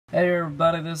Hey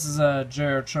everybody, this is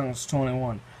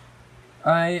JRChunks21.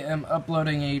 I am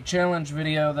uploading a challenge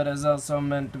video that is also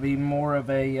meant to be more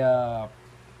of a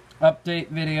update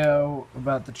video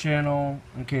about the channel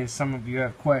in case some of you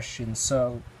have questions.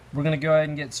 So we're going to go ahead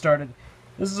and get started.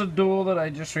 This is a duel that I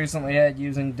just recently had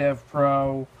using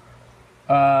DevPro.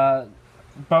 By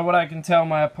what I can tell,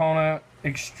 my opponent,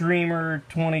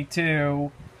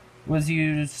 Extremer22, was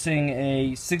using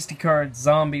a 60-card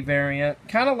zombie variant,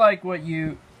 kind of like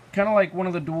one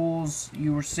of the duels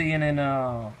you were seeing in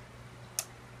Cmo,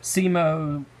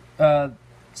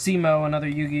 another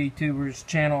Yu-Gi YouTuber's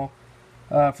channel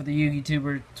for the Yu-Gi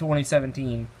Tuber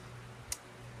 2017.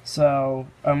 So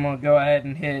I'm gonna go ahead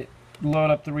and load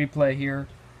up the replay here,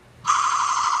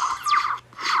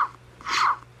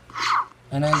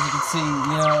 and as you can see,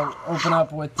 open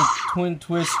up with the Twin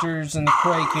Twisters and the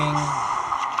Quaking.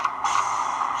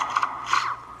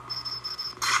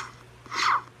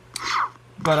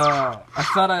 But I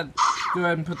thought I'd go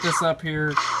ahead and put this up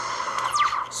here.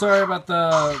 Sorry about the,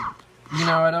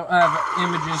 I don't have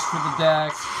images for the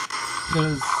deck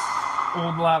because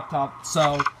old laptop.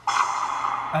 So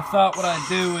I thought what I'd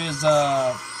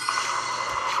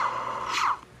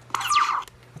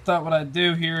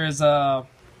do here is let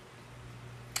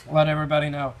everybody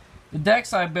know the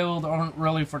decks I build aren't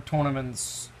really for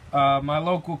tournaments. My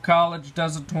local college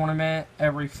does a tournament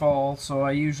every fall, so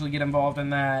I usually get involved in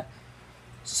that.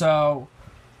 So,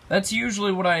 that's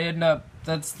usually what I end up,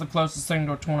 that's the closest thing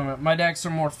to a tournament. My decks are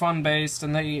more fun-based,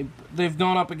 and they've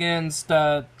gone up against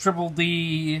Triple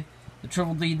D, the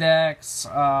Triple D decks,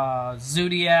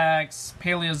 Zodiacs,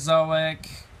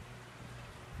 Paleozoic,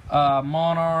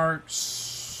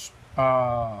 Monarchs,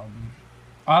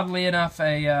 oddly enough,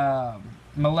 a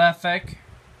Malefic,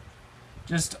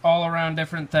 just all around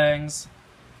different things.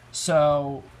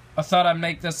 So I thought I'd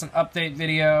make this an update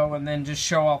video and then just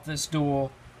show off this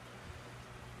duel.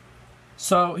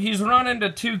 So he's run into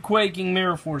 2 Quaking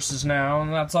Mirror Forces now,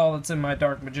 and that's all that's in my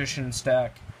Dark Magician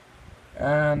stack.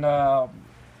 And we're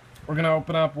going to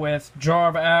open up with Jar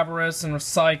of Avarice and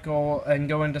Recycle and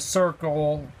go into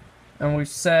Circle. And we've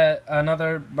set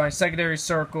my secondary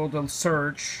Circle to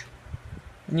Search.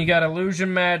 And you got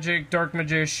Illusion Magic, Dark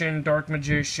Magician,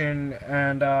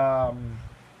 and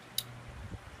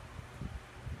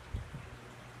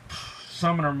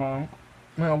Summoner Monk.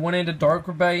 I went into Dark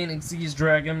Rebellion and Xyz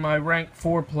Dragon, my rank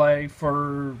 4 play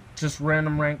for just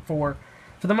random rank 4.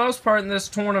 For the most part in this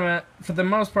tournament,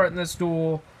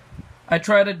 duel, I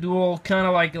try to duel kind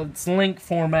of like it's Link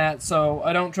format, so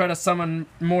I don't try to summon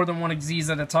more than one Xyz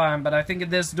at a time. But I think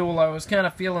in this duel I was kind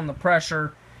of feeling the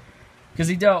pressure because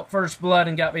he dealt first blood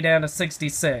and got me down to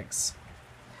 66.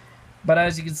 But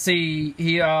as you can see,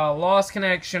 he lost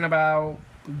connection about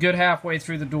a good halfway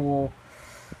through the duel.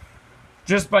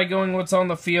 Just by going what's on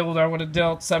the field, I would have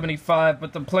dealt 75,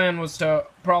 but the plan was to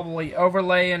probably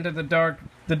overlay into the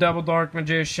double Dark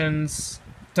Magicians,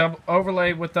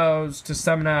 overlay with those to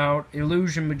summon out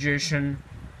Illusion Magician,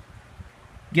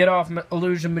 get off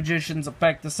Illusion Magician's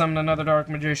effect to summon another Dark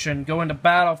Magician, go into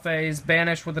battle phase,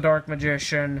 banish with the Dark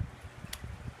Magician,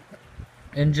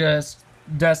 and just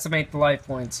decimate the life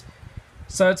points.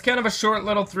 So it's kind of a short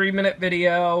little 3-minute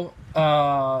video.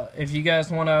 If you guys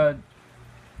want to,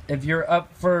 if you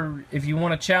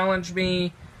want to challenge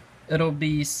me, it'll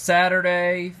be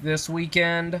Saturday this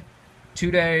weekend,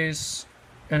 2 days.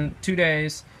 It'll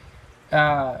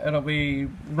be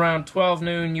around 12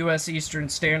 noon U.S. Eastern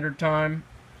Standard Time.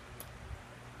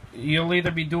 You'll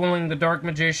either be dueling the Dark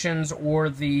Magicians or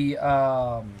the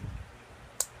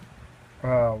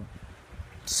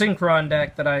Synchron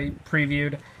deck that I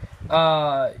previewed.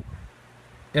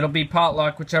 It'll be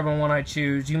potluck, whichever one I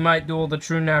choose. You might duel the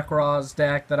True Nekroz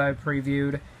deck that I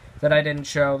previewed, that I didn't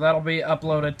show. That'll be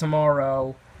uploaded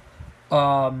tomorrow.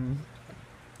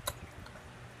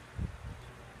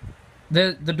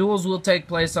 The duels will take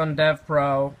place on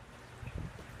DevPro,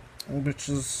 which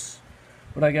is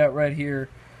what I got right here.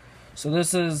 So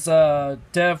this is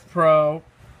DevPro.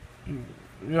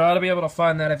 You ought to be able to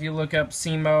find that if you look up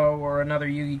Cmo or another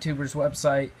Yu-Gi YouTuber's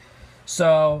website.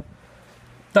 So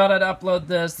thought I'd upload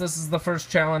this. This is the first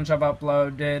challenge I've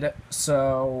uploaded,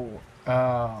 so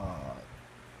I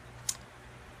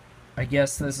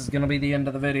guess this is going to be the end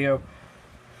of the video.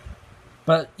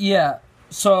 But yeah,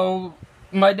 so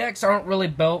my decks aren't really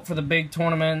built for the big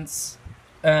tournaments,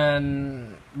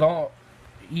 and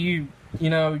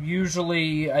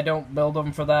usually I don't build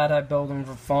them for that. I build them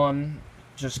for fun,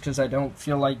 just because I don't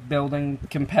feel like building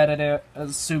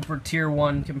super tier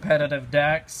 1 competitive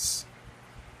decks.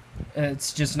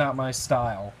 It's just not my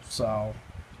style. So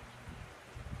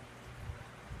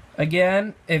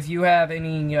Again, if you have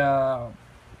any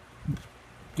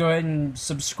go ahead and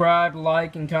subscribe,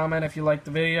 like, and comment if you liked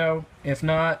the video. If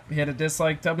not, hit a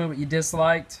dislike. Tell me what you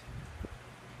disliked.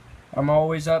 I'm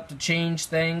always up to change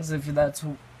things if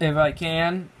I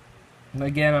can.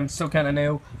 Again, I'm still kind of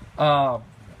new.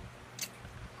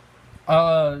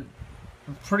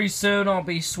 Pretty soon I'll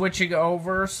be switching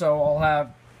over, so I'll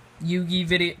have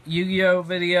Yu-Gi-Oh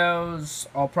videos.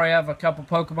 I'll probably have a couple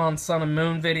Pokemon Sun and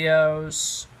Moon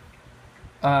videos.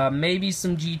 Maybe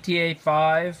some GTA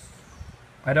 5.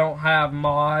 I don't have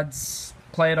mods.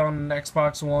 Play it on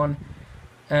Xbox One.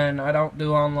 And I don't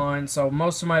do online, so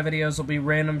most of my videos will be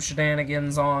random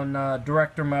shenanigans on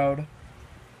Director Mode.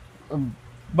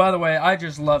 By the way, I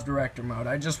just love Director Mode.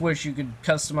 I just wish you could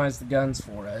customize the guns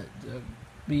for it. It'd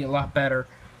be a lot better.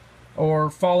 Or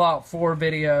Fallout 4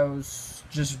 videos,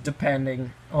 just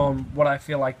depending on what I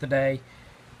feel like today.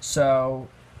 So,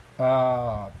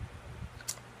 once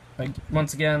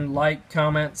again, like,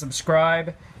 comment,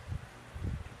 subscribe.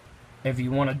 If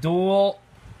you want a duel,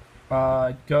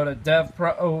 go to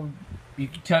DevPro. Oh, you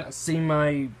can kind of see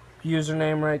my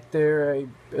username right there, I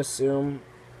assume.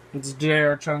 It's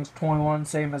JRChunks21,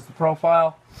 same as the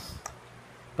profile.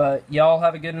 But y'all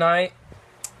have a good night.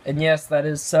 And yes, that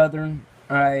is Southern.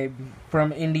 I'm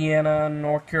from Indiana,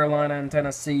 North Carolina, and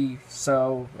Tennessee,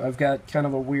 so I've got kind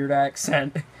of a weird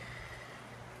accent.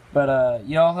 But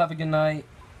y'all have a good night.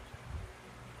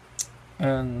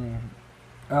 And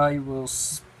I will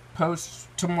post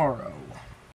tomorrow.